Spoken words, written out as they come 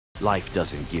Life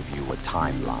doesn't give you a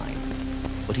timeline,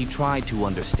 but he tried to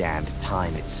understand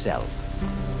time itself.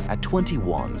 At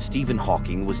 21, Stephen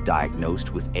Hawking was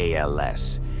diagnosed with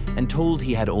ALS and told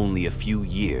he had only a few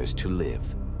years to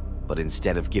live. But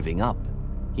instead of giving up,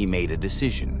 he made a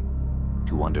decision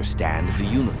to understand the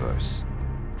universe.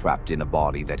 Trapped in a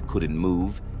body that couldn't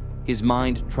move, his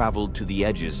mind traveled to the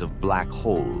edges of black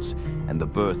holes and the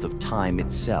birth of time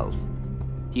itself.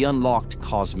 He unlocked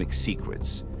cosmic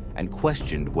secrets and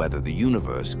questioned whether the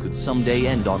universe could someday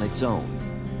end on its own.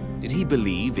 Did he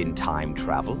believe in time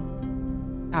travel?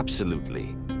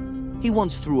 Absolutely. He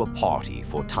once threw a party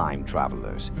for time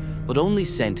travelers, but only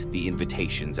sent the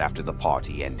invitations after the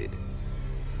party ended.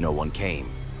 No one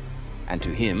came, and to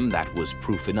him that was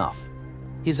proof enough.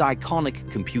 His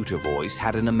iconic computer voice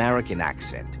had an American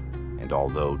accent, and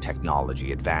although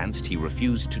technology advanced, he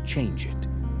refused to change it.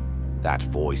 That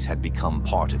voice had become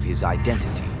part of his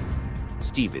identity.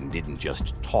 Stephen didn't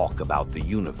just talk about the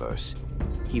universe,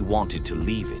 he wanted to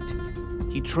leave it.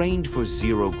 He trained for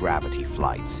zero-gravity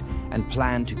flights and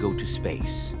planned to go to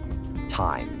space.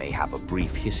 Time may have a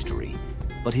brief history,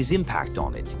 but his impact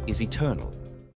on it is eternal.